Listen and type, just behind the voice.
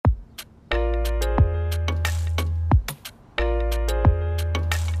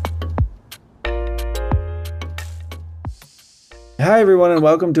Hi, everyone, and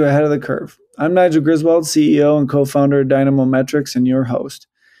welcome to Ahead of the Curve. I'm Nigel Griswold, CEO and co-founder of Dynamo Metrics, and your host.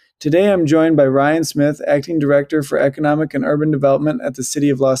 Today, I'm joined by Ryan Smith, Acting Director for Economic and Urban Development at the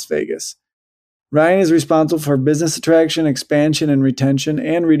City of Las Vegas. Ryan is responsible for business attraction, expansion, and retention,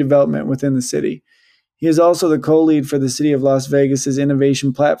 and redevelopment within the city. He is also the co-lead for the City of Las Vegas's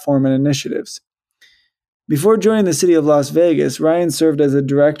innovation platform and initiatives. Before joining the City of Las Vegas, Ryan served as a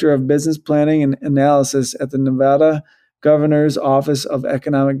Director of Business Planning and Analysis at the Nevada Governor's Office of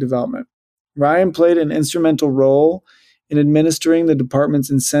Economic Development. Ryan played an instrumental role in administering the department's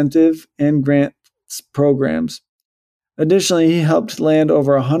incentive and grants programs. Additionally, he helped land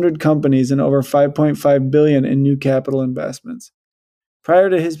over 100 companies and over $5.5 billion in new capital investments. Prior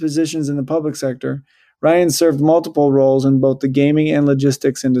to his positions in the public sector, Ryan served multiple roles in both the gaming and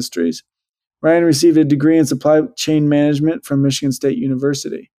logistics industries. Ryan received a degree in supply chain management from Michigan State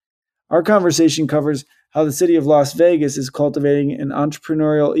University. Our conversation covers how the city of Las Vegas is cultivating an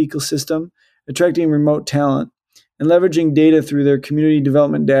entrepreneurial ecosystem, attracting remote talent, and leveraging data through their community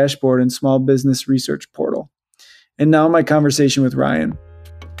development dashboard and small business research portal. And now my conversation with Ryan.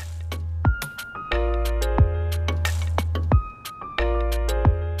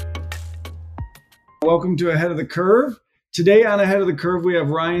 Welcome to Ahead of the Curve. Today on Ahead of the Curve, we have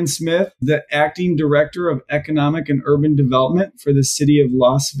Ryan Smith, the Acting Director of Economic and Urban Development for the City of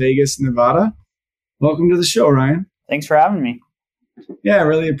Las Vegas, Nevada. Welcome to the show, Ryan. Thanks for having me. Yeah, I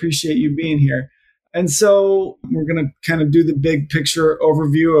really appreciate you being here. And so we're going to kind of do the big picture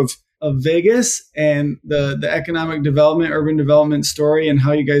overview of Vegas and the economic development, urban development story, and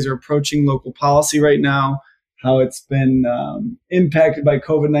how you guys are approaching local policy right now, how it's been impacted by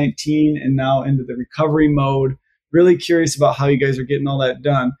COVID-19 and now into the recovery mode. Really curious about how you guys are getting all that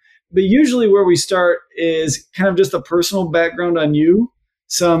done. But usually where we start is kind of just a personal background on you,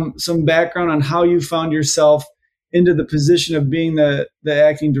 some background on how you found yourself into the position of being the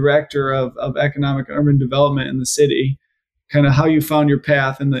acting director of economic and urban development in the city, kind of how you found your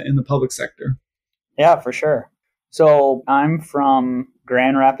path in the public sector. Yeah, for sure. So I'm from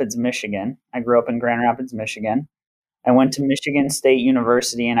Grand Rapids, Michigan. I grew up in Grand Rapids, Michigan. I went to Michigan State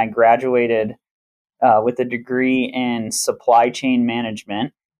University and I graduated with a degree in supply chain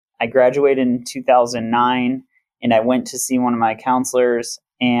management. I graduated in 2009 and I went to see one of my counselors,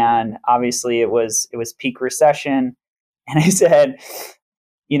 and obviously it was peak recession. And I said,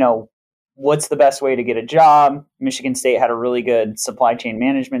 what's the best way to get a job? Michigan State had a really good supply chain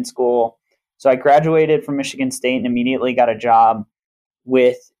management school. So I graduated from Michigan State and immediately got a job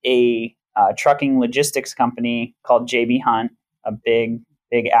with a trucking logistics company called J.B. Hunt, a big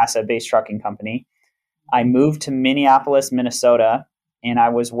asset-based trucking company. I moved to Minneapolis, Minnesota, and I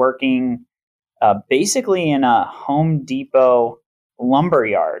was working basically in a Home Depot lumber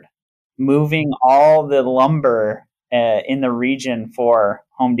yard, moving all the lumber in the region for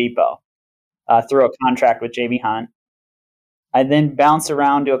Home Depot through a contract with J.B. Hunt. I then bounced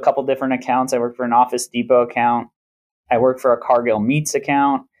around to a couple different accounts. I worked for an Office Depot account. I worked for a Cargill Meats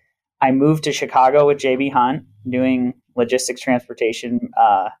account. I moved to Chicago with J.B. Hunt doing logistics transportation.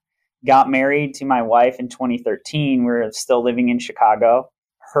 Got married to my wife in 2013. We were still living in Chicago.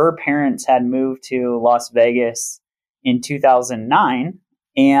 Her parents had moved to Las Vegas in 2009.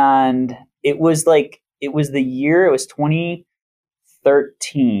 And it was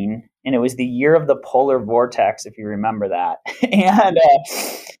 2013. And it was the year of the polar vortex, if you remember that. And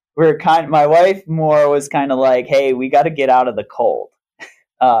my wife more was kind of like, hey, we got to get out of the cold.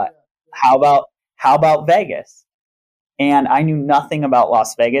 How about Vegas? And I knew nothing about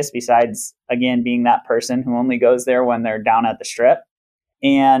Las Vegas besides, again, being that person who only goes there when they're down at the Strip.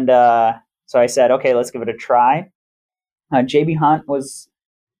 And so I said, okay, let's give it a try. J.B. Hunt was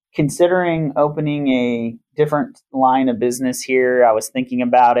considering opening a different line of business here. I was thinking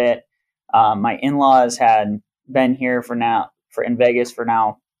about it. My in-laws had been here in Vegas for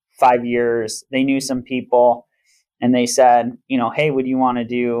now 5 years. They knew some people, and they said, hey, would you want to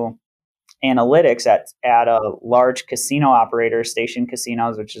do analytics at a large casino operator, Station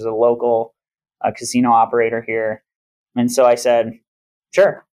Casinos, which is a local casino operator here? And so I said,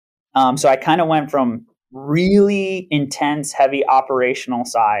 sure. So I kind of went from really intense, heavy operational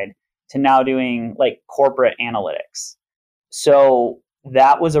side to now doing like corporate analytics. So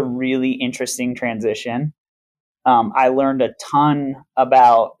that was a really interesting transition. I learned a ton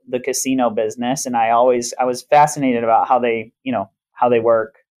about the casino business, and I was fascinated about how they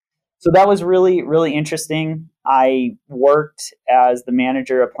work. So that was really, really interesting. I worked as the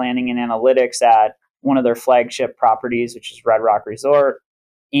manager of planning and analytics at one of their flagship properties, which is Red Rock Resort.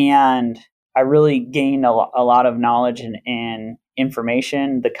 And I really gained a lot of knowledge and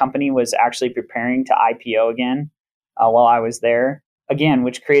information. The company was actually preparing to IPO again. while I was there, again,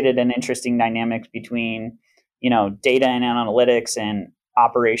 which created an interesting dynamic between, data and analytics and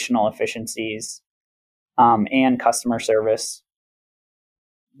operational efficiencies and customer service.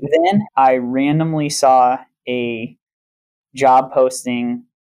 Then I randomly saw a job posting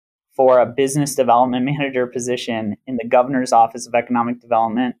for a business development manager position in the governor's office of economic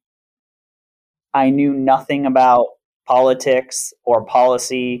development. I knew nothing about politics or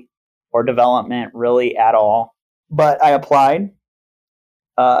policy or development really at all, but I applied.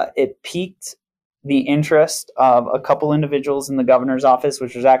 It piqued the interest of a couple individuals in the governor's office,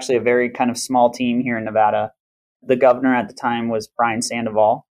 which was actually a very kind of small team here in Nevada. The governor at the time was Brian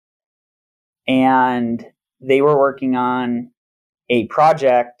Sandoval, and they were working on a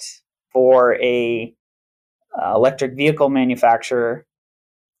project for a electric vehicle manufacturer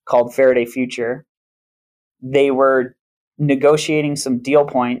called Faraday Future. They were negotiating some deal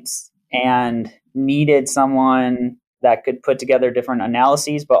points and needed someone that could put together different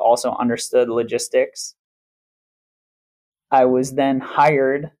analyses, but also understood logistics. I was then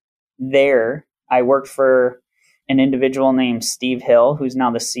hired there. I worked for an individual named Steve Hill, who's now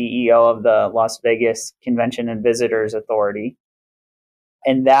the CEO of the Las Vegas Convention and Visitors Authority.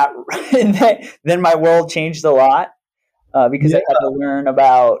 And then my world changed a lot because I had to learn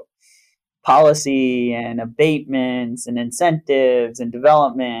about policy and abatements and incentives and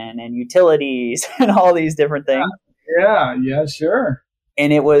development and utilities and all these different things. Yeah, sure.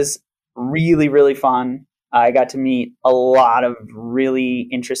 And it was really, really fun. I got to meet a lot of really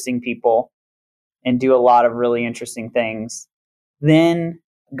interesting people and do a lot of really interesting things. Then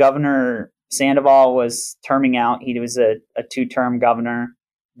Governor Sandoval was terming out. He was a 2-term governor,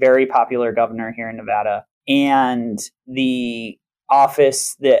 very popular governor here in Nevada. And the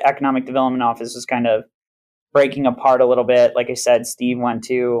office, the economic development office, was kind of breaking apart a little bit. Like I said, Steve went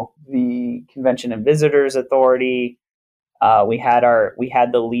to the Convention and Visitors Authority. We had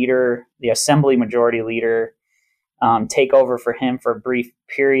the leader, the Assembly Majority Leader, take over for him for a brief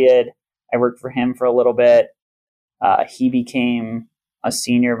period. I worked for him for a little bit. He became a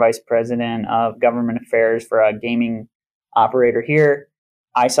senior vice president of government affairs for a gaming operator here.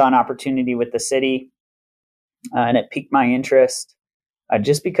 I saw an opportunity with the city, and it piqued my interest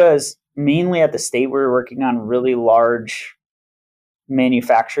just because mainly at the state we were working on really large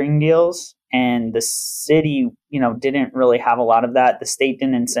manufacturing deals, and the city, didn't really have a lot of that. The state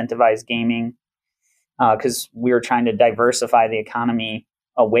didn't incentivize gaming because we were trying to diversify the economy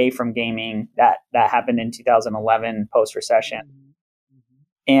away from gaming. That happened in 2011 post-recession.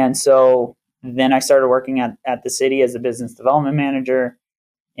 And so then I started working at the city as a business development manager,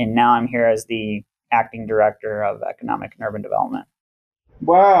 and now I'm here as the acting director of economic and urban development.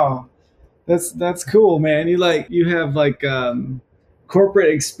 Wow. That's cool, man. You have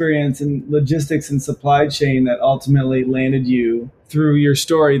corporate experience in logistics and supply chain that ultimately landed you through your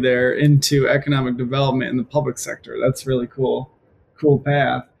story there into economic development in the public sector. That's really cool. Cool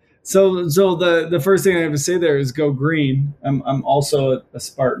path. So the first thing I have to say there is go green. I'm also a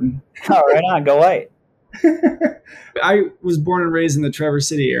Spartan. Oh, right on. Go white. I was born and raised in the Traverse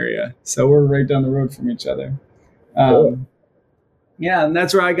City area, so we're right down the road from each other. Cool. Yeah, and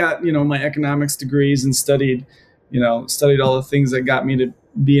that's where I got my economics degrees and studied all the things that got me to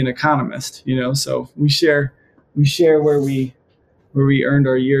be an economist. So we share where we earned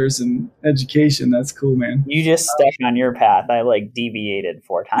our years in education. That's cool, man. You just stuck on your path. I deviated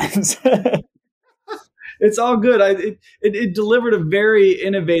 4 times. It's all good. It delivered a very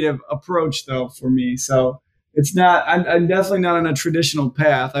innovative approach though for me. So it's not, I'm definitely not on a traditional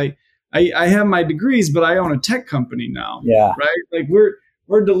path. I have my degrees, but I own a tech company now. Yeah. Right.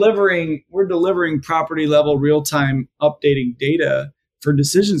 We're delivering property level real-time updating data for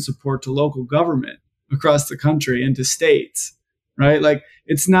decision support to local government across the country and to states. Right.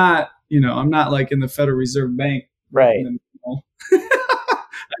 It's not, I'm not in the Federal Reserve Bank. Right.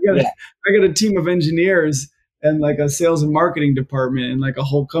 I got a team of engineers and a sales and marketing department and a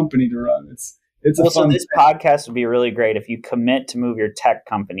whole company to run. It's a fun. So this podcast would be really great if you commit to move your tech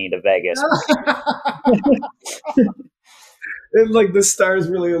company to Vegas. The stars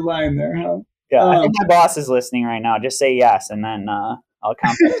really align there, huh? Yeah, I think my boss is listening right now. Just say yes, and then I'll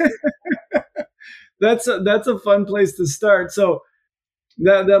contact you. That's a fun place to start. So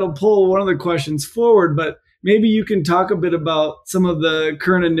that'll pull one of the questions forward, but maybe you can talk a bit about some of the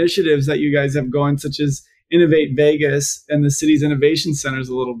current initiatives that you guys have going, such as Innovate Vegas and the city's innovation centers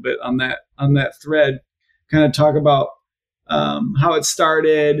a little bit on that thread. Kind of talk about how it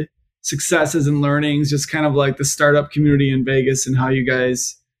started, successes and learnings, just kind of the startup community in Vegas and how you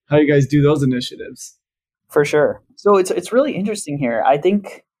guys do those initiatives. For sure. So it's really interesting here. I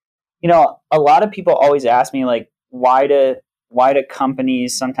think, a lot of people always ask me why do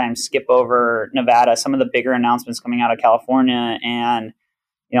companies sometimes skip over Nevada? Some of the bigger announcements coming out of California, and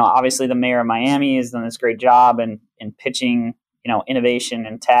obviously the mayor of Miami has done this great job in pitching innovation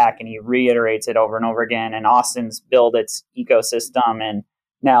and tech, and he reiterates it over and over again. And Austin's built its ecosystem, and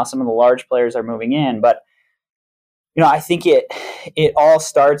now some of the large players are moving in. But I think it all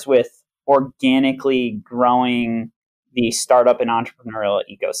starts with organically growing the startup and entrepreneurial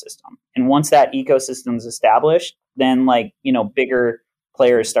ecosystem. And once that ecosystem is established, then bigger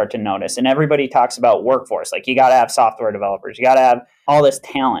players start to notice. And everybody talks about workforce. Like, you got to have software developers, you got to have all this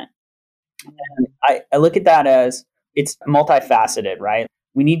talent. And I look at that as it's multifaceted, right?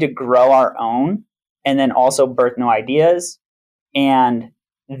 We need to grow our own and then also birth new ideas. And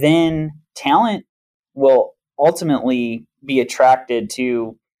then talent will ultimately be attracted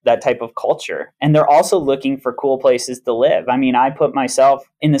to that type of culture. And they're also looking for cool places to live. I mean, I put myself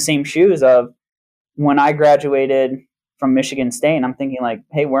in the same shoes of when I graduated from Michigan State, and I'm thinking like,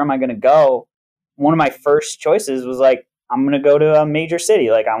 hey, where am I going to go? One of my first choices was like, I'm going to go to a major city.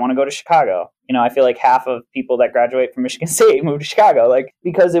 Like, I want to go to Chicago. I feel like half of people that graduate from Michigan State move to Chicago, like,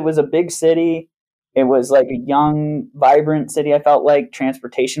 because it was a big city. It was like a young, vibrant city. I felt like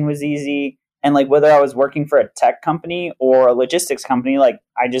transportation was easy. And like, whether I was working for a tech company or a logistics company, like,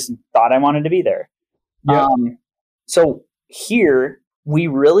 I just thought I wanted to be there. Yeah. So here, we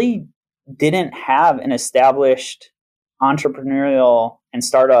really didn't have an established entrepreneurial and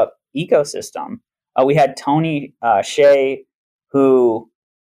startup ecosystem. We had Tony Hsieh, who,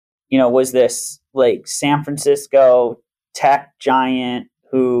 was this like San Francisco tech giant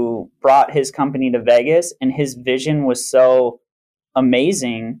who brought his company to Vegas, and his vision was so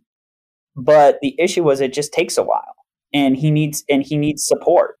amazing. But the issue was it just takes a while, and he needs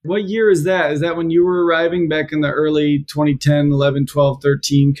support. What year is that? Is that when you were arriving back in the early 2010, 11, 12,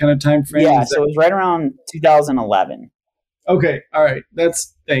 13 kind of time frame? Yeah, so it was right around 2011. Okay, all right.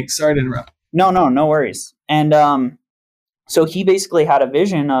 Thanks. Sorry to interrupt. No worries. And so he basically had a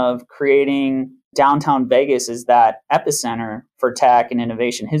vision of creating downtown Vegas as that epicenter for tech and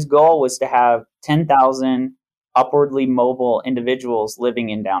innovation. His goal was to have 10,000 upwardly mobile individuals living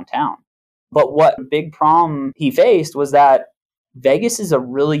in downtown. But what big problem he faced was that Vegas is a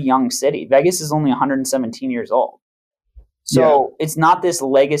really young city. Vegas is only 117 years old. So It's not this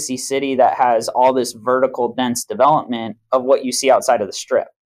legacy city that has all this vertical dense development of what you see outside of the Strip.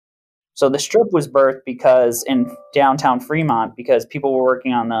 So the Strip was birthed because in downtown Fremont, because people were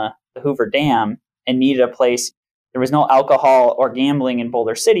working on the Hoover Dam and needed a place. There was no alcohol or gambling in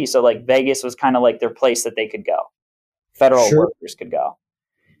Boulder City. So like Vegas was kind of like their place that they could go. Federal workers could go.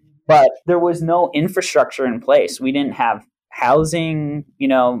 But there was no infrastructure in place. We didn't have housing,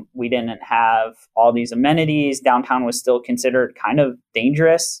 we didn't have all these amenities. Downtown was still considered kind of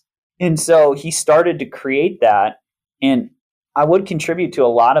dangerous. And so he started to create that. And I would contribute to a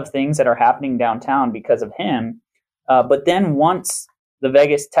lot of things that are happening downtown because of him. But then once the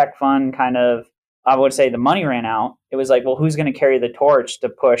Vegas Tech Fund kind of, I would say the money ran out, it was like, well, who's going to carry the torch to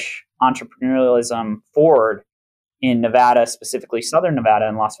push entrepreneurialism forward in Nevada, specifically Southern Nevada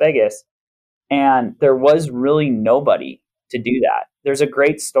and Las Vegas? And there was really nobody to do that. There's a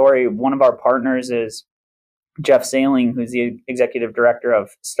great story. One of our partners is Jeff Sailing, who's the executive director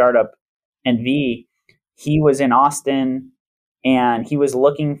of Startup NV. He was in Austin, and he was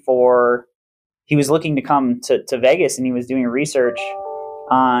looking to come to Vegas, and he was doing research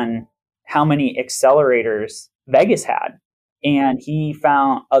on how many accelerators Vegas had. And he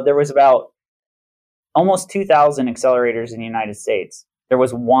found there was about almost 2,000 accelerators in the United States. There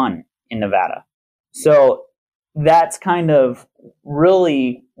was one in Nevada. So that's kind of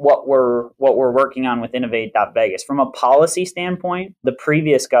really what we're working on with Innovate.Vegas. From a policy standpoint, the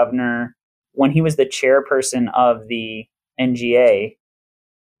previous governor, when he was the chairperson of the NGA,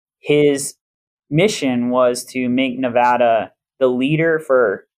 his mission was to make Nevada the leader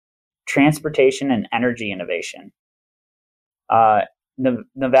for transportation and energy innovation.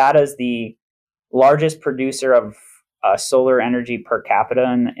 Nevada is the largest producer of solar energy per capita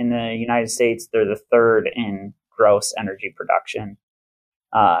in the United States. They're the third in gross energy production.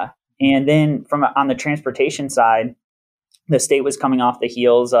 And then on the transportation side, the state was coming off the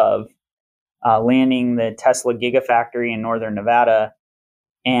heels of landing the Tesla Gigafactory in northern Nevada,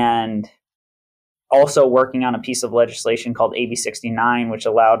 and also working on a piece of legislation called AB 69, which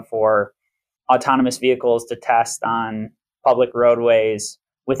allowed for autonomous vehicles to test on public roadways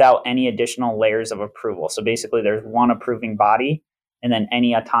without any additional layers of approval. So basically there's one approving body, and then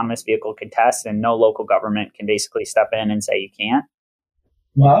any autonomous vehicle can test, and no local government can basically step in and say you can't.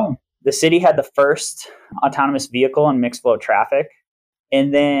 Wow. The city had the first autonomous vehicle in mixed flow traffic.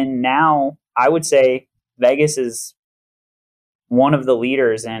 And then now I would say Vegas is one of the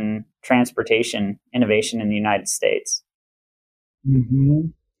leaders in transportation innovation in the United States. Mm-hmm.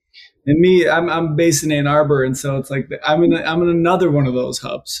 And me, I'm based in Ann Arbor, and so it's like I'm in another one of those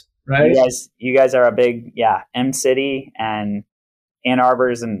hubs, right? You guys are a big M City and Ann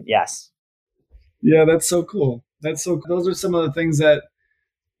Arbor's, and yes. Yeah, that's so cool. Those are some of the things that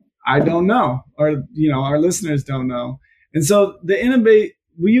I don't know, or our listeners don't know. And so the Innovate,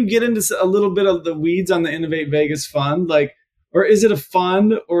 will you get into a little bit of the weeds on the Innovate Vegas fund, like, or is it a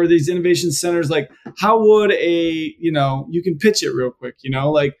fund or these innovation centers? Like, how would you can pitch it real quick,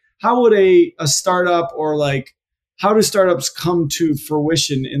 like how would a startup, or like how do startups come to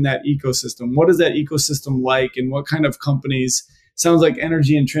fruition in that ecosystem? What is that ecosystem like, and what kind of companies? Sounds like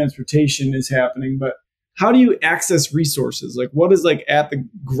energy and transportation is happening, but how do you access resources? Like, what is like at the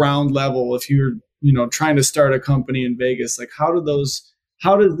ground level if you're trying to start a company in Vegas? Like, how does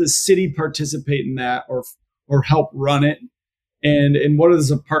the city participate in that, or help run it, and what does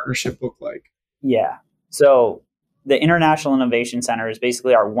a partnership look like? Yeah, so the International Innovation Center is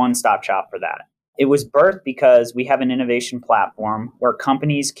basically our one-stop shop for that. It was birthed because we have an innovation platform where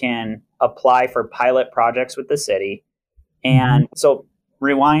companies can apply for pilot projects with the city. And so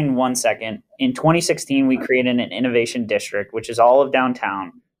rewind 1 second. In 2016, we created an innovation district, which is all of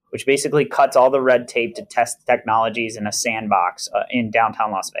downtown, which basically cuts all the red tape to test technologies in a sandbox in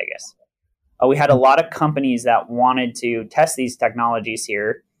downtown Las Vegas. We had a lot of companies that wanted to test these technologies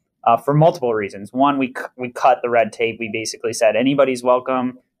here for multiple reasons. One, we cut the red tape. We basically said, anybody's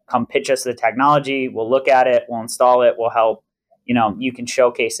welcome. Come pitch us the technology. We'll look at it. We'll install it. We'll help. You can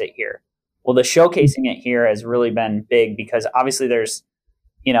showcase it here. Well, the showcasing it here has really been big because obviously there's,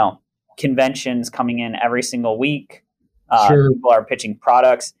 conventions coming in every single week. Sure. People are pitching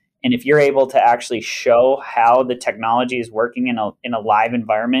products. And if you're able to actually show how the technology is working in a live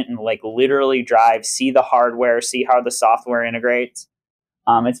environment and like literally see the hardware, see how the software integrates,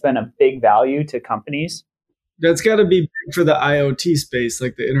 it's been a big value to companies. That's got to be big for the IoT space,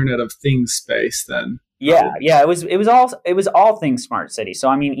 like the Internet of Things space then. Yeah. It was all things smart city. So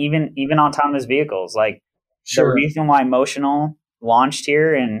I mean, even autonomous vehicles, like the reason why Motional launched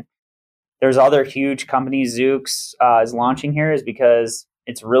here, and there's other huge companies, Zoox is launching here, is because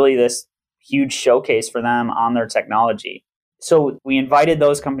it's really this huge showcase for them on their technology. So we invited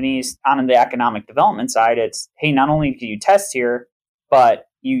those companies on the economic development side. It's, hey, not only can you test here, but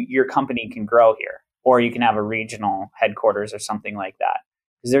your company can grow here, or you can have a regional headquarters or something like that.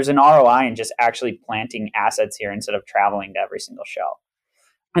 Because there's an ROI in just actually planting assets here instead of traveling to every single show.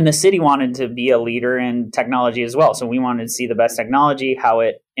 And the city wanted to be a leader in technology as well. So we wanted to see the best technology, how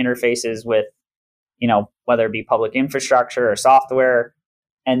it interfaces with, whether it be public infrastructure or software,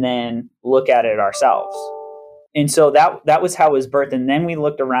 and then look at it ourselves. And so that was how it was birthed. And then we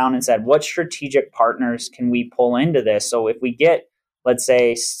looked around and said, what strategic partners can we pull into this? So if we get, let's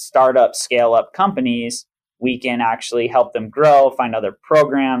say, startup, scale up companies, we can actually help them grow, find other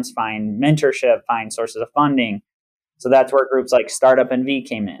programs, find mentorship, find sources of funding. So that's where groups like Startup NV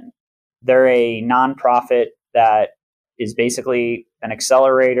came in. They're a nonprofit that is basically an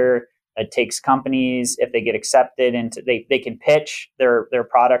accelerator that takes companies, if they get accepted into, they can pitch their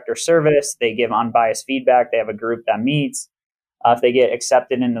product or service. They give unbiased feedback. They have a group that meets. If they get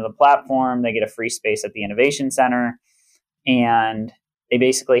accepted into the platform, they get a free space at the Innovation Center. And they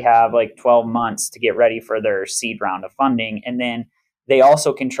basically have like 12 months to get ready for their seed round of funding. And then they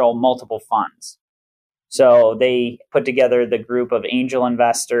also control multiple funds. So they put together the group of angel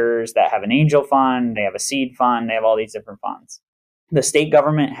investors that have an angel fund, they have a seed fund, they have all these different funds. The state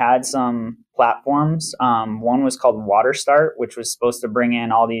government had some platforms. One was called WaterStart, which was supposed to bring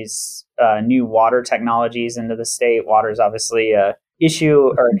in all these new water technologies into the state. Water is obviously a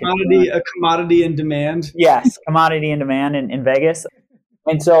issue, or a commodity in demand. Yes, commodity in demand in Vegas.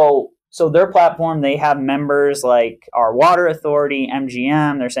 And so their platform, they have members like our water authority,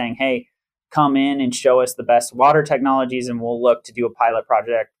 MGM. They're saying, hey, come in and show us the best water technologies, and we'll look to do a pilot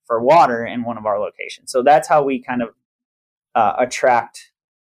project for water in one of our locations. So that's how we kind of attract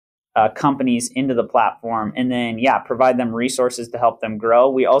companies into the platform, and then, provide them resources to help them grow.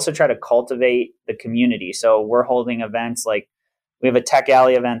 We also try to cultivate the community. So we're holding events like, we have a Tech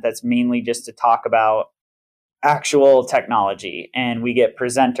Alley event that's mainly just to talk about actual technology, and we get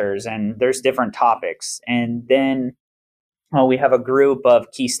presenters, and there's different topics. And then we have a group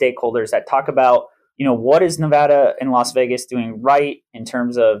of key stakeholders that talk about, what is Nevada and Las Vegas doing right in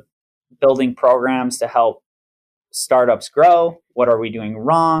terms of building programs to help startups grow? What are we doing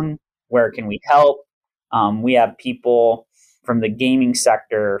wrong? Where can we help? We have people from the gaming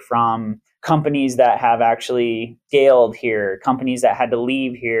sector, from companies that have actually scaled here, companies that had to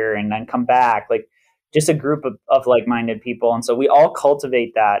leave here and then come back. Like, just a group of like-minded people. And so we all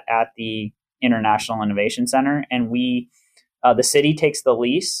cultivate that at the International Innovation Center. And the city takes the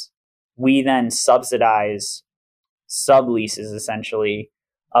lease. We then subsidize subleases essentially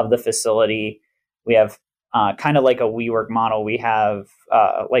of the facility. We have kind of like a WeWork model. We have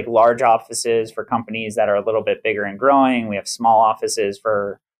like large offices for companies that are a little bit bigger and growing. We have small offices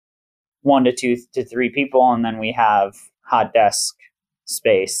for 1 to 2 to 3 people. And then we have hot desk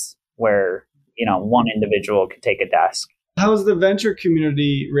space where, one individual could take a desk. How's the venture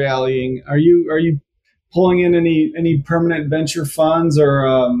community rallying? Are you pulling in any permanent venture funds,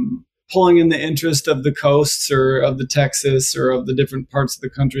 or pulling in the interest of the coasts or of the Texas or of the different parts of the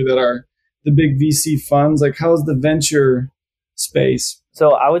country that are the big VC funds? Like, how's the venture space?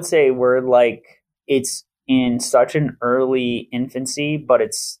 So I would say it's in such an early infancy, but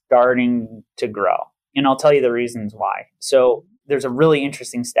it's starting to grow. And I'll tell you the reasons why. So there's a really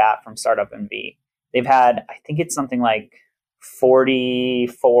interesting stat from Startup MV. They've had, I think it's something like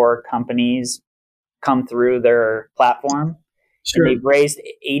 44 companies come through their platform. Sure. And they've raised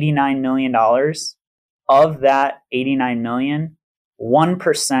 $89 million. Of that $89 million,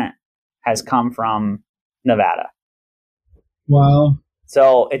 1% has come from Nevada. Wow.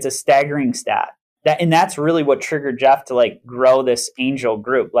 So it's a staggering stat. And that's really what triggered Jeff to grow this angel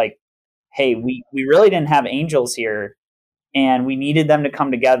group. Hey, we really didn't have angels here, and we needed them to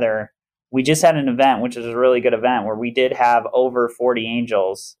come together. We just had an event, which was a really good event, where we did have over 40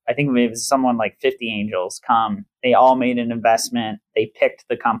 angels. I think maybe someone like 50 angels come. They all made an investment. They picked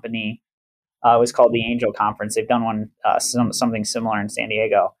the company. It was called the Angel Conference. They've done one something similar in San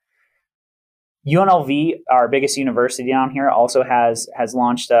Diego. UNLV, our biggest university down here, also has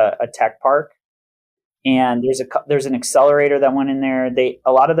launched a tech park. And there's an accelerator that went in there.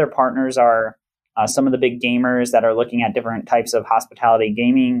 A lot of their partners are some of the big gamers that are looking at different types of hospitality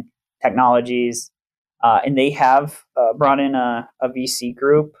gaming technologies. And they have brought in a VC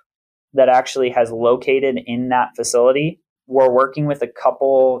group that actually has located in that facility. We're working with a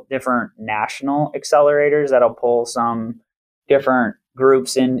couple different national accelerators that'll pull some different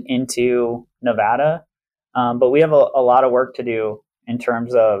groups into Nevada. But we have a lot of work to do in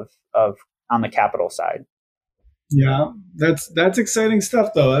terms of on the capital side. Yeah, that's exciting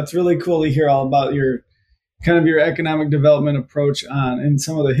stuff, though. That's really cool to hear all about your economic development approach and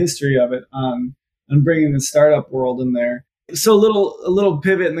some of the history of it on bringing the startup world in there. So a little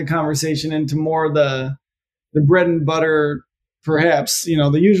pivot in the conversation into more the bread and butter, perhaps.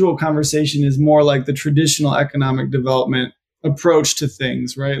 The usual conversation is more like the traditional economic development approach to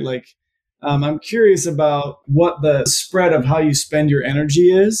things, right? I'm curious about what the spread of how you spend your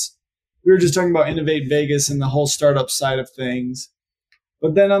energy is. We were just talking about Innovate Vegas and the whole startup side of things.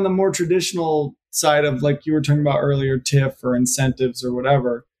 But then on the more traditional side of, like you were talking about earlier, TIF or incentives or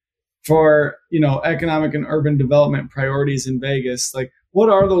whatever, for, economic and urban development priorities in Vegas, what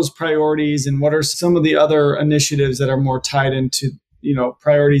are those priorities, and what are some of the other initiatives that are more tied into,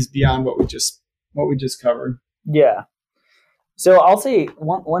 priorities beyond what we just covered? Yeah. So I'll say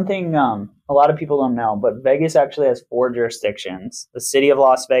one thing a lot of people don't know, but Vegas actually has 4 jurisdictions. The city of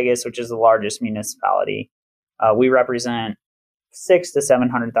Las Vegas, which is the largest municipality, we represent 600,000 to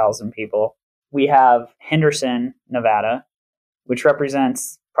 700,000 people. We have Henderson, Nevada, which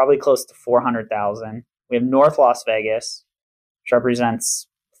represents probably close to 400,000. We have North Las Vegas, which represents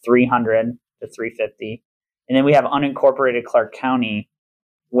 300 to 350. And then we have unincorporated Clark County,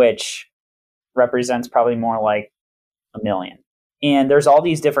 which represents probably more like 1 million. And there's all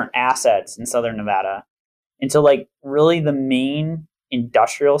these different assets in Southern Nevada. And so really the main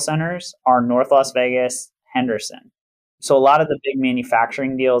industrial centers are North Las Vegas, Henderson. So a lot of the big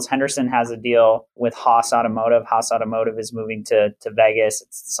manufacturing deals, Henderson has a deal with Haas Automotive. Haas Automotive is moving to Vegas.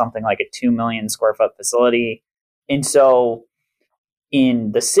 It's something like a 2 million square foot facility. And so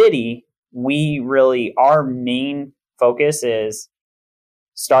in the city, our main focus is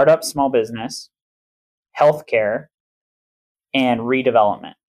startup, small business, healthcare, and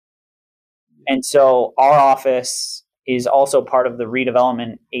redevelopment. And so our office is also part of the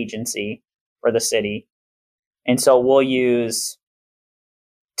redevelopment agency for the city. And so we'll use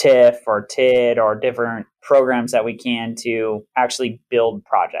TIF or TID or different programs that we can to actually build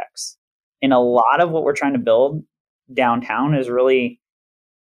projects. And a lot of what we're trying to build downtown is really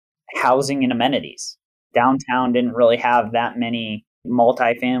housing and amenities. Downtown didn't really have that many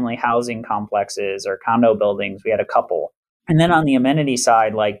multifamily housing complexes or condo buildings. We had a couple. And then on the amenity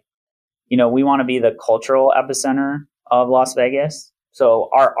side, we want to be the cultural epicenter of Las Vegas. So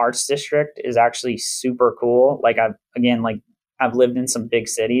our arts district is actually super cool. I've lived in some big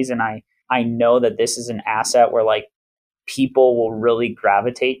cities, and I know that this is an asset where people will really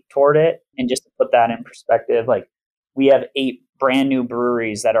gravitate toward it. And just to put that in perspective, like we have 8 brand new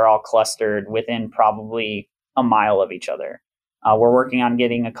breweries that are all clustered within probably a mile of each other. We're working on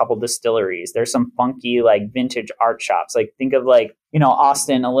getting a couple distilleries. There's some funky like vintage art shops. Like think of like,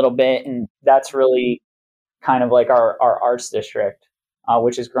 Austin a little bit. And that's really kind of like our arts district,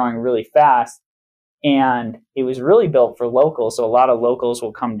 which is growing really fast. And it was really built for locals. So a lot of locals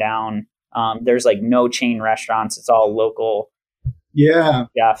will come down. There's like no chain restaurants. It's all local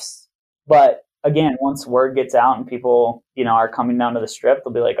chefs. But again, once word gets out and people, are coming down to the strip,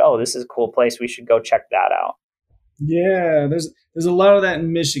 they'll be like, oh, this is a cool place. We should go check that out. Yeah, there's a lot of that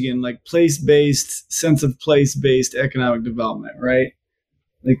in Michigan, like place-based, sense of place-based economic development, right?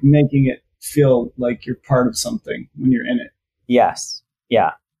 Like making it feel like you're part of something when you're in it. Yes.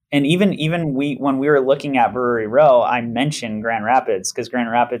 Yeah. And even when we were looking at Brewery Row, I mentioned Grand Rapids because Grand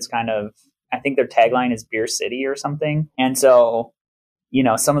Rapids I think their tagline is Beer City or something. And so,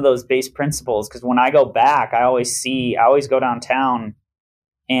 some of those base principles, because when I go back, I always go downtown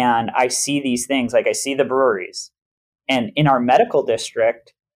and I see these things, like I see the breweries. And in our medical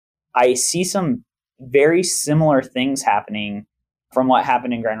district, I see some very similar things happening from what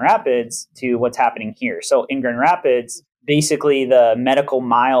happened in Grand Rapids to what's happening here. So in Grand Rapids, basically the medical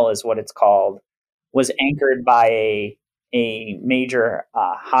mile is what it's called, was anchored by a major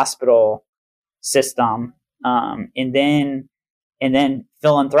hospital system. And then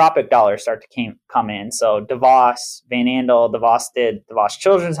philanthropic dollars start to come in. So DeVos, Van Andel, DeVos did DeVos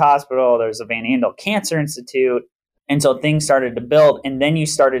Children's Hospital. There's a Van Andel Cancer Institute. And so things started to build. And then you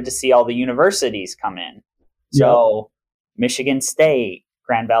started to see all the universities come in. So Michigan State,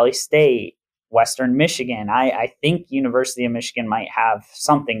 Grand Valley State, Western Michigan. I think University of Michigan might have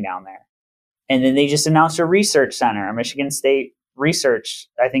something down there. And then they just announced a research center, a Michigan State research,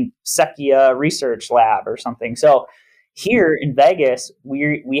 I think Sequia Research Lab or something. So here in Vegas,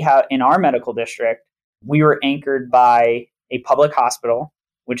 we have in our medical district, we were anchored by a public hospital,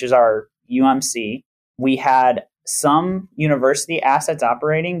 which is our UMC. We had some university assets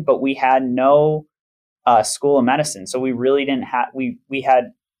operating, but we had no school of medicine. So we really didn't have, we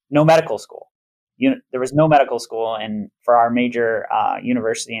had no medical school. There was no medical school for our major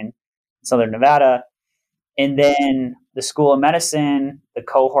university in Southern Nevada. And then the School of Medicine, the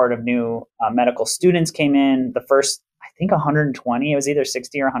cohort of new medical students came in. The first, I think 120, it was either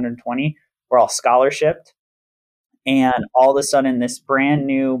 60 or 120, were all scholarshiped. And all of a sudden, this brand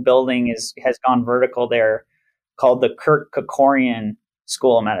new building has gone vertical there called the Kurt Kerkorian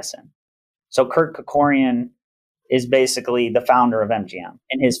School of Medicine. So Kurt Kerkorian is basically the founder of MGM.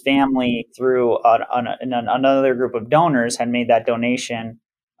 And his family, through another group of donors, had made that donation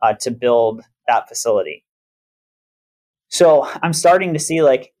to build that facility. So I'm starting to see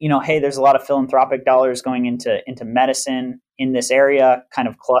hey, there's a lot of philanthropic dollars going into medicine in this area, kind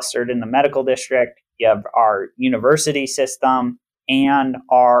of clustered in the medical district. You have our university system and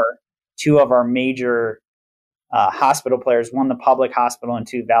two of our major hospital players, one the public hospital and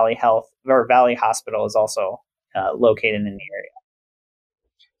two Valley Hospital is also located in the area.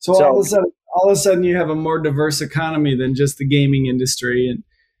 So all of a sudden you have a more diverse economy than just the gaming industry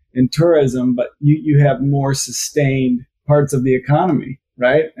and tourism, but you have more sustained parts of the economy,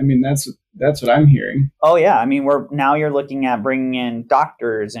 right? I mean, that's what I'm hearing. Oh yeah. I mean, you're looking at bringing in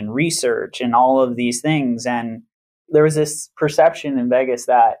doctors and research and all of these things. And there was this perception in Vegas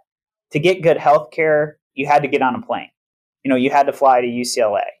that to get good healthcare, you had to get on a plane. You had to fly to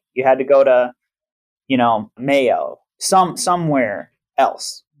UCLA. You had to go to, Mayo, somewhere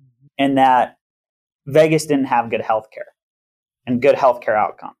else. And that Vegas didn't have good healthcare and good healthcare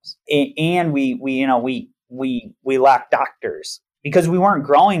outcomes. And we lacked doctors because we weren't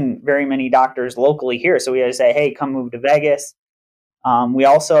growing very many doctors locally here. So we had to say, hey, come move to Vegas. We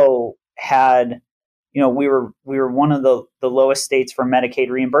also had, we were one of the lowest states for Medicaid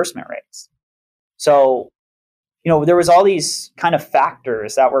reimbursement rates. So, there was all these kind of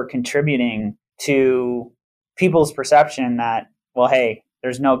factors that were contributing to people's perception that, well, hey,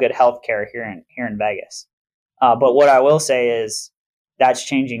 there's no good healthcare here in Vegas. But what I will say is that's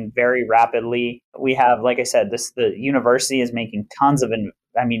changing very rapidly. We have, like I said, the university is making tons of,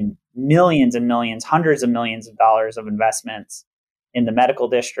 millions and millions, hundreds of millions of dollars of investments in the medical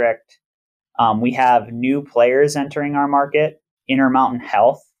district. We have new players entering our market. Intermountain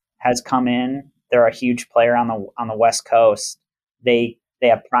Health has come in. They're a huge player on the West Coast. They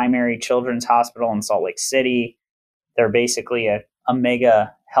have Primary Children's Hospital in Salt Lake City. They're basically a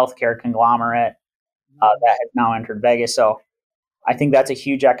mega healthcare conglomerate that has now entered Vegas. So I think that's a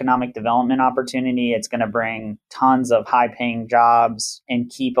huge economic development opportunity. It's going to bring tons of high-paying jobs and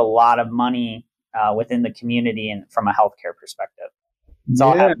keep a lot of money within the community and from a healthcare perspective. It's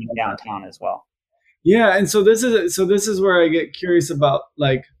all happening downtown as well. Yeah, and so this is where I get curious about,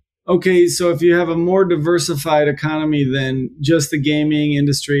 like, okay, so if you have a more diversified economy than just the gaming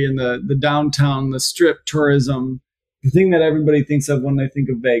industry and the downtown, the strip tourism, the thing that everybody thinks of when they think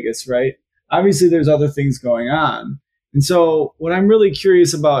of Vegas, right? Obviously, there's other things going on. And so what I'm really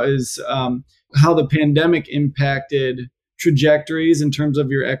curious about is how the pandemic impacted trajectories in terms of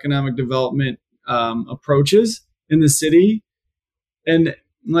your economic development approaches in the city. And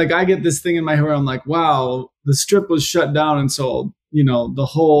like, I get this thing in my head where I'm like, wow, the strip was shut down. And so, the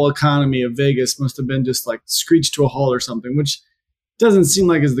whole economy of Vegas must have been just like screeched to a halt or something, which doesn't seem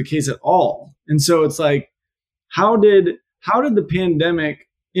like is the case at all. And so it's like, how did the pandemic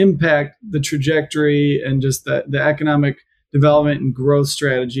impact the trajectory and just the economic development and growth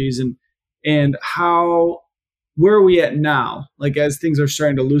strategies, and where are we at now? Like, as things are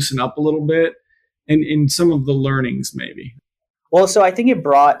starting to loosen up a little bit, and in some of the learnings maybe. Well, so I think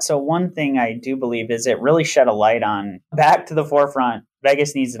one thing I do believe is it really shed a light on, back to the forefront,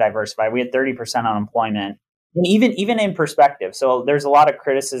 Vegas needs to diversify. We had 30% unemployment, and even in perspective. So there's a lot of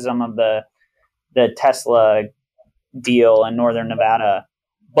criticism of the Tesla deal in Northern Nevada.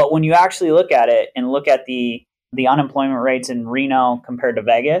 But when you actually look at it and look at the unemployment rates in Reno compared to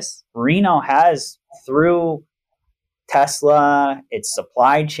Vegas, Reno has, through Tesla, its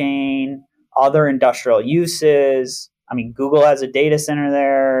supply chain, other industrial uses. I mean, Google has a data center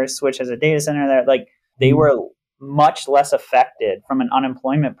there, Switch has a data center there. Like, they were much less affected from an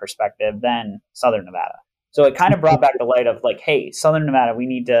unemployment perspective than Southern Nevada. So it kind of brought back the light of like, hey, Southern Nevada, we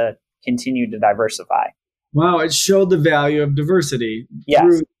need to continue to diversify. Wow, it showed the value of diversity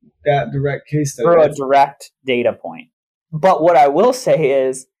through that direct case study. Through a direct data point. But what I will say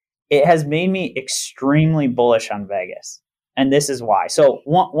is it has made me extremely bullish on Vegas. And this is why. So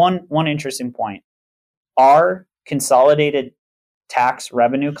one interesting point. Our consolidated tax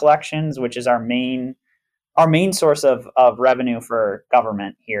revenue collections, which is our main source of revenue for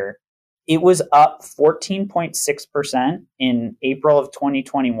government here, it was up 14.6% in April of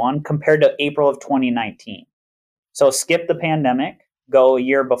 2021 compared to April of 2019. So skip the pandemic, go a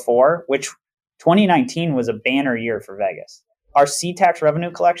year before, which 2019 was a banner year for Vegas. Our C-tax revenue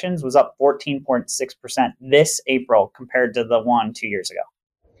collections was up 14.6% this April compared to the one 2 years ago.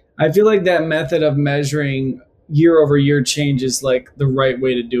 I feel like that method of measuring year over year change is like the right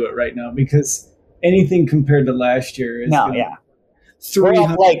way to do it right now, because anything compared to last year is we're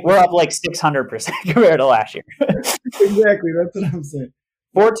up like 600% compared to last year. Exactly, that's what I'm saying.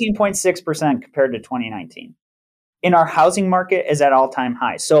 14.6% compared to 2019. In our housing market is at all-time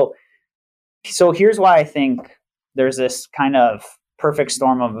highs. So here's why I think there's this kind of perfect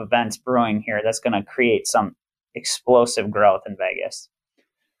storm of events brewing here that's going to create some explosive growth in Vegas.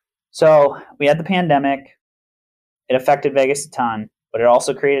 So we had the pandemic. It affected Vegas a ton, but it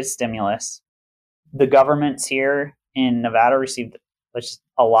also created stimulus. The governments here in Nevada received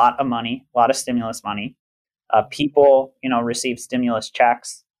a lot of money, a lot of stimulus money. People, received stimulus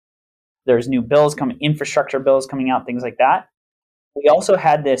checks. There's new bills coming, infrastructure bills coming out, things like that. We also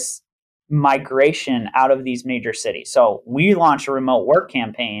had this migration out of these major cities. So we launched a remote work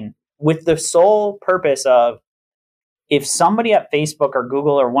campaign with the sole purpose of, if somebody at Facebook or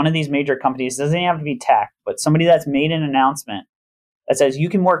Google or one of these major companies, doesn't have to be tech, but somebody that's made an announcement that says you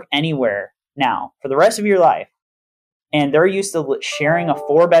can work anywhere now for the rest of your life, and they're used to sharing a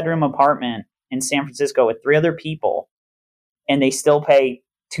 4-bedroom apartment in San Francisco with 3 other people, and they still pay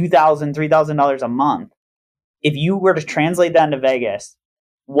 $2,000, $3,000 a month. If you were to translate that into Vegas,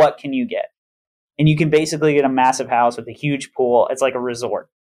 what can you get? And you can basically get a massive house with a huge pool. It's like a resort.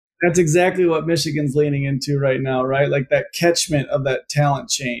 That's exactly what Michigan's leaning into right now, right? Like that catchment of that talent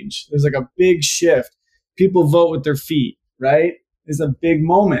change. There's like a big shift. People vote with their feet, right? It's a big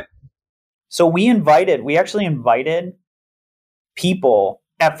moment. So we actually invited people.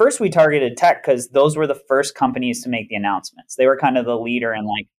 At first we targeted tech because those were the first companies to make the announcements. They were kind of the leader in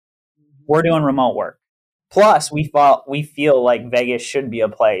like, we're doing remote work. Plus we feel like Vegas should be a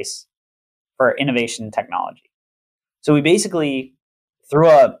place for innovation and technology. So we basically threw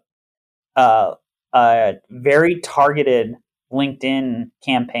a very targeted LinkedIn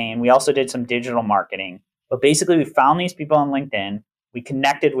campaign. We also did some digital marketing, but basically we found these people on LinkedIn. We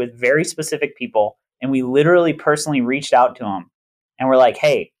connected with very specific people, and we literally personally reached out to them. And we're like,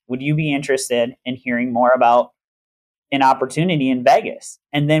 hey, would you be interested in hearing more about an opportunity in Vegas?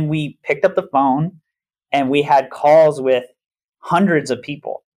 And then we picked up the phone and we had calls with hundreds of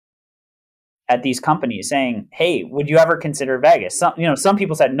people at these companies saying, hey, would you ever consider Vegas? Some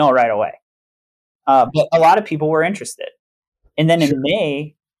people said no right away. But a lot of people were interested. And then in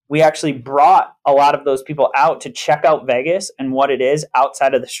May, we actually brought a lot of those people out to check out Vegas and what it is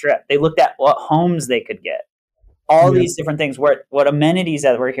outside of the Strip. They looked at what homes they could get, all these different things, what amenities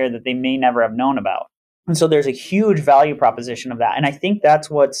that were here that they may never have known about. And so there's a huge value proposition of that. And I think that's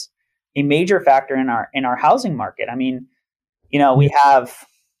what's a major factor in our housing market. I mean, we have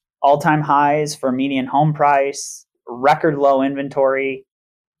all-time highs for median home price, record low inventory,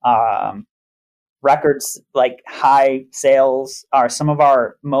 records like high sales are some of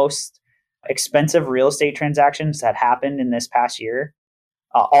our most expensive real estate transactions that happened in this past year.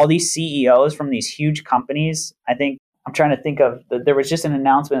 All these CEOs from these huge companies, I'm trying to think of, there was just an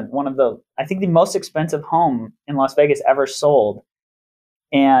announcement, I think the most expensive home in Las Vegas ever sold,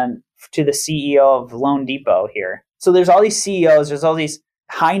 and to the CEO of Loan Depot here. So there's all these CEOs, there's all these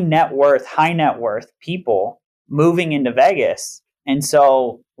high net worth people moving into Vegas. And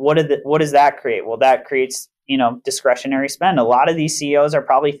so what does that create? Well, that creates, discretionary spend. A lot of these CEOs are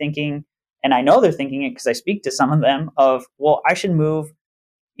probably thinking, and I know they're thinking it because I speak to some of them, of, well, I should move,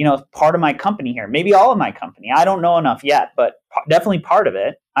 part of my company here, maybe all of my company. I don't know enough yet, but definitely part of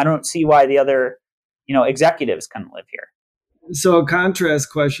it. I don't see why the other, executives couldn't live here. So a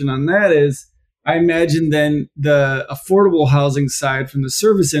contrast question on that is, I imagine then the affordable housing side from the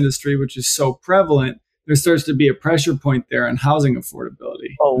service industry, which is so prevalent, there starts to be a pressure point there on housing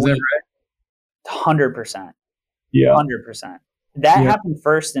affordability. Oh, is that right? 100%. Yeah. 100%. That happened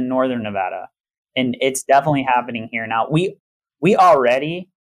first in Northern Nevada, and it's definitely happening here now. We already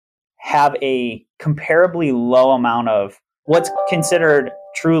have a comparably low amount of what's considered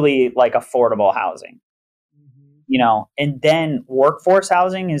truly like affordable housing. And then workforce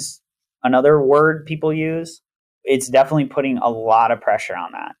housing is another word people use. It's definitely putting a lot of pressure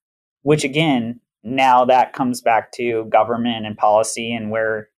on that, which again, now that comes back to government and policy and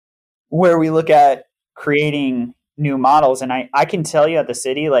where we look at creating new models. And I can tell you at the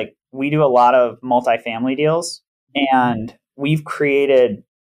city, like, we do a lot of multifamily deals, and we've created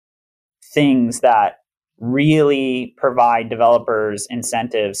things that really provide developers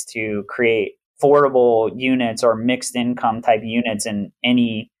incentives to create affordable units or mixed income type units in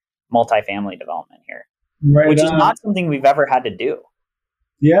any multifamily development here, which is not something we've ever had to do.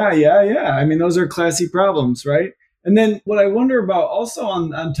 Yeah. I mean, those are classy problems, right? And then what I wonder about also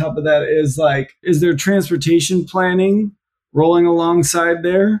on top of that is, like, is there transportation planning rolling alongside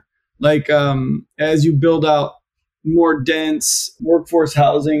there? Like, as you build out more dense workforce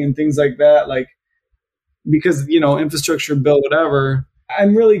housing and things like that, like, because, infrastructure bill, whatever,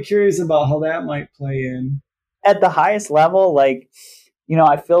 I'm really curious about how that might play in. At the highest level, like,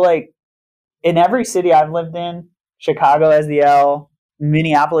 I feel like in every city I've lived in, Chicago has the L,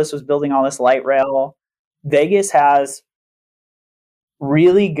 Minneapolis was building all this light rail. Vegas has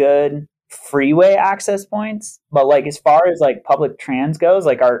really good freeway access points, but like as far as like public trans goes,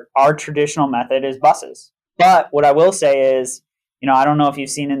 like our traditional method is buses. But what I will say is, I don't know if you've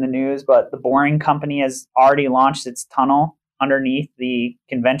seen in the news, but the Boring Company has already launched its tunnel underneath the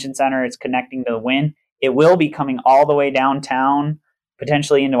convention center. It's connecting to the Wynn. It will be coming all the way downtown,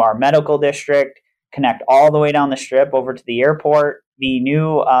 potentially into our medical district, connect all the way down the Strip over to the airport. The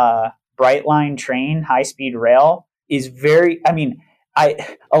new Brightline train, high-speed rail, is a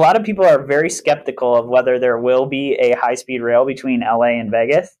lot of people are very skeptical of whether there will be a high-speed rail between LA and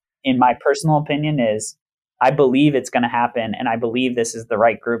Vegas. In my personal opinion is, I believe it's going to happen, and I believe this is the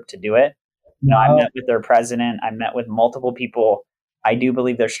right group to do it. I met with their president. I met with multiple people. I do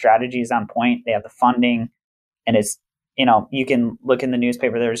believe their strategy is on point. They have the funding, and it's, you can look in the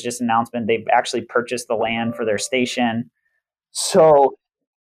newspaper. There was just an announcement. They've actually purchased the land for their station. So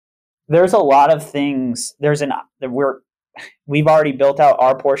there's a lot of things. We've already built out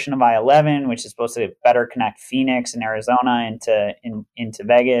our portion of I-11, which is supposed to better connect Phoenix and Arizona into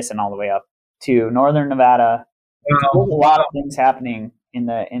Vegas and all the way up to Northern Nevada. There's a lot of things happening in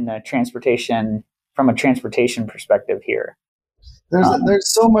the transportation, from a transportation perspective here. There's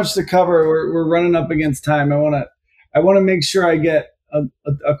so much to cover. We're running up against time. I want to make sure I get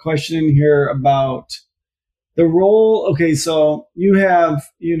a question in here about the role. Okay, so you have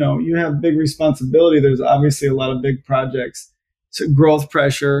big responsibility. There's obviously a lot of big projects. So growth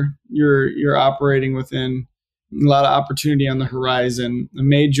pressure. You're operating within a lot of opportunity on the horizon. A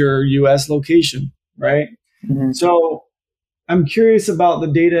major U.S. location, right? Mm-hmm. So I'm curious about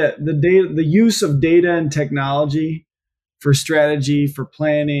the use of data and technology for strategy, for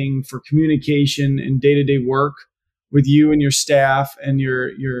planning, for communication, and day-to-day work with you and your staff and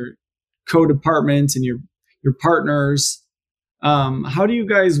your co-departments and your partners. How do you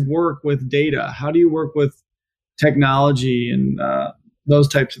guys work with data? How do you work with technology and those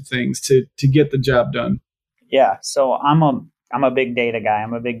types of things to get the job done? Yeah, so I'm I'm a big data guy.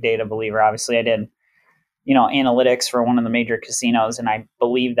 I'm a big data believer. Obviously, I did, analytics for one of the major casinos, and I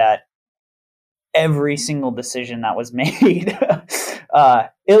believe that every single decision that was made,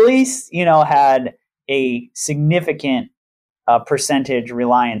 at least, had a significant percentage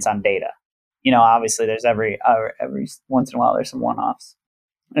reliance on data. Obviously, there's every once in a while there's some one-offs.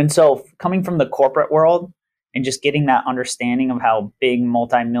 And so coming from the corporate world and just getting that understanding of how big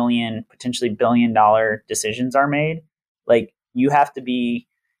multi-million, potentially billion-dollar decisions are made, like you have to be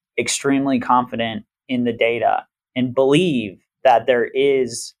extremely confident in the data and believe that there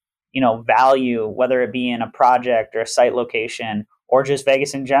is, value, whether it be in a project or a site location or just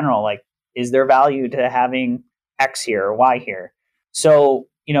Vegas in general. Like, is there value to having X here or Y here? So,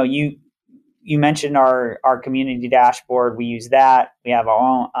 you mentioned our community dashboard. We use that. We have our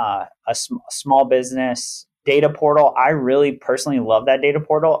own a small business data portal. I really personally love that data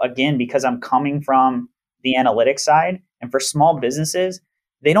portal, again, because I'm coming from the analytics side. And for small businesses,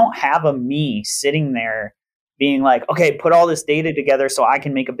 they don't have a me sitting there being like, okay, put all this data together so I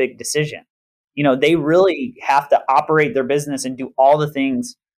can make a big decision. They really have to operate their business and do all the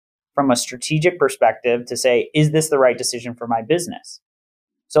things from a strategic perspective to say, is this the right decision for my business?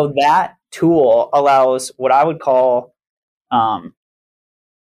 So that tool allows what I would call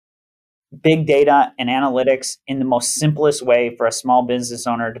big data and analytics in the most simplest way for a small business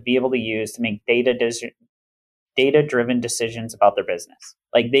owner to be able to use to make data-driven decisions about their business.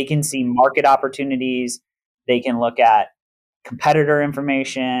 Like, they can see market opportunities, they can look at competitor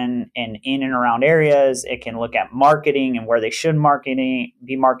information and in and around areas. It can look at marketing and where they should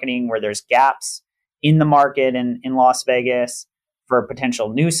be marketing, where there's gaps in the market in Las Vegas for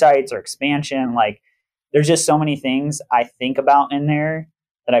potential new sites or expansion. Like, there's just so many things I think about in there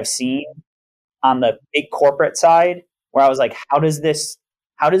that I've seen on the big corporate side where I was like, how does this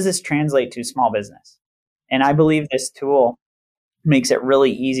translate to small business? And I believe this tool makes it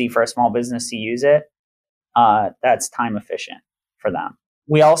really easy for a small business to use it. That's time efficient for them.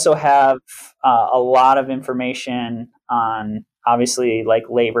 We also have a lot of information on, obviously, like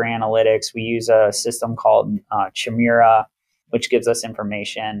labor analytics. We use a system called Chimera, which gives us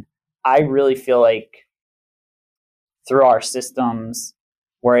information. I really feel like through our systems,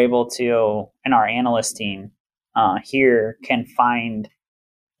 we're able to, and our analyst team here can find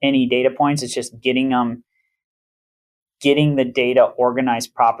any data points. It's just getting the data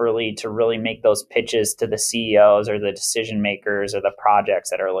organized properly to really make those pitches to the CEOs or the decision makers or the projects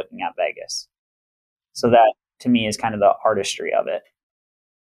that are looking at Vegas. So that, to me, is kind of the artistry of it.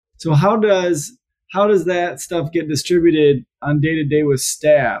 So how does that stuff get distributed on day to day with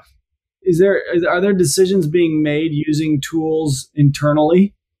staff? Are there decisions being made using tools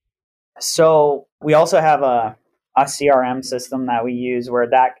internally? So we also have a CRM system that we use where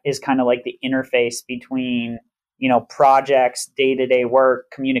that is kind of like the interface between, projects, day-to-day work,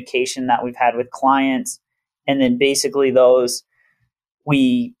 communication that we've had with clients. And then basically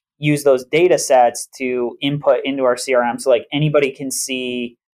we use those data sets to input into our CRM. So like anybody can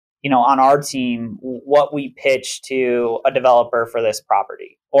see, on our team, what we pitch to a developer for this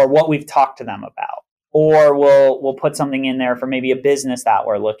property or what we've talked to them about. Or we'll put something in there for maybe a business that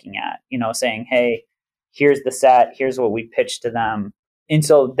we're looking at, saying, hey, here's the set, here's what we pitched to them. And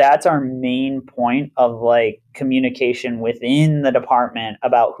so that's our main point of like communication within the department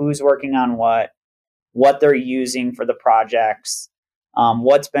about who's working on what they're using for the projects,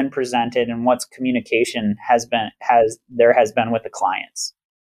 what's been presented, and what's communication has been with the clients.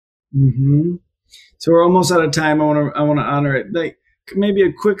 Mm-hmm. So we're almost out of time. I want to honor it. Like maybe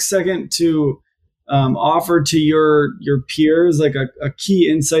a quick second to offer to your peers like a key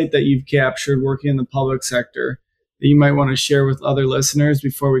insight that you've captured working in the public sector that you might want to share with other listeners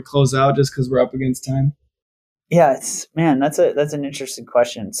before we close out, just because we're up against time. Yeah, that's an interesting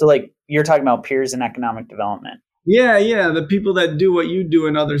question. So like you're talking about peers in economic development. Yeah, the people that do what you do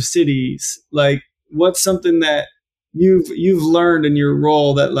in other cities. Like, what's something that you've learned in your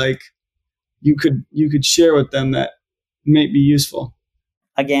role that like you could share with them that may be useful?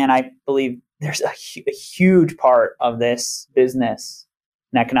 Again, I believe there's a huge part of this business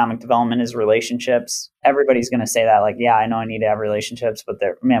and economic development is relationships. Everybody's going to say that, like, yeah, I know I need to have relationships, but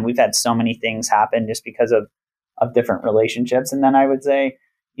we've had so many things happen just because of different relationships. And then I would say,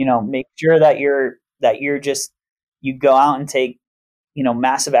 make sure that you go out and take,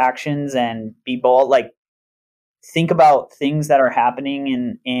 massive actions and be bold. Like, think about things that are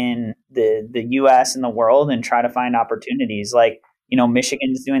happening in the US and the world and try to find opportunities. Like,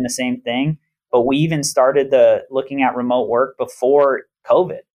 Michigan is doing the same thing, but we even started looking at remote work before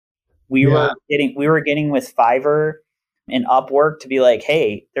COVID. We were getting with Fiverr and Upwork to be like,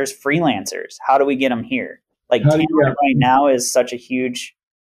 hey, there's freelancers. How do we get them here? Like talent right now is such a huge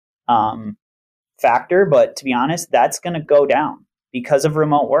factor, but to be honest, that's going to go down because of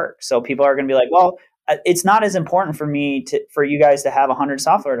remote work. So people are going to be like, well, it's not as important for you guys to have 100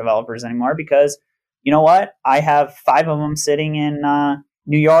 software developers anymore, because you know what? I have 5 of them sitting in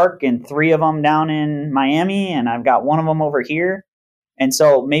New York and 3 of them down in Miami, and I've got 1 of them over here. And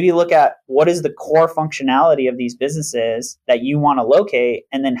so maybe look at what is the core functionality of these businesses that you want to locate,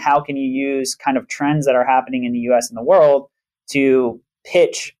 and then how can you use kind of trends that are happening in the US and the world to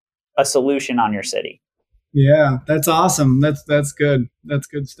pitch a solution on your city. Yeah, that's awesome. That's good. That's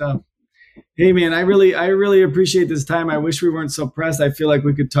good stuff. Hey man, I really appreciate this time. I wish we weren't so pressed. I feel like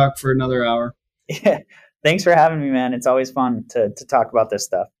we could talk for another hour. Yeah. Thanks for having me, man. It's always fun to talk about this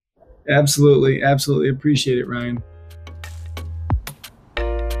stuff. Absolutely. Absolutely. Appreciate it, Ryan.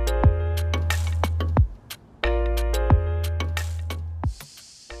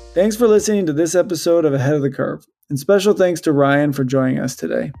 Thanks for listening to this episode of Ahead of the Curve, and special thanks to Ryan for joining us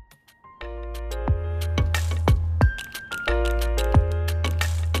today.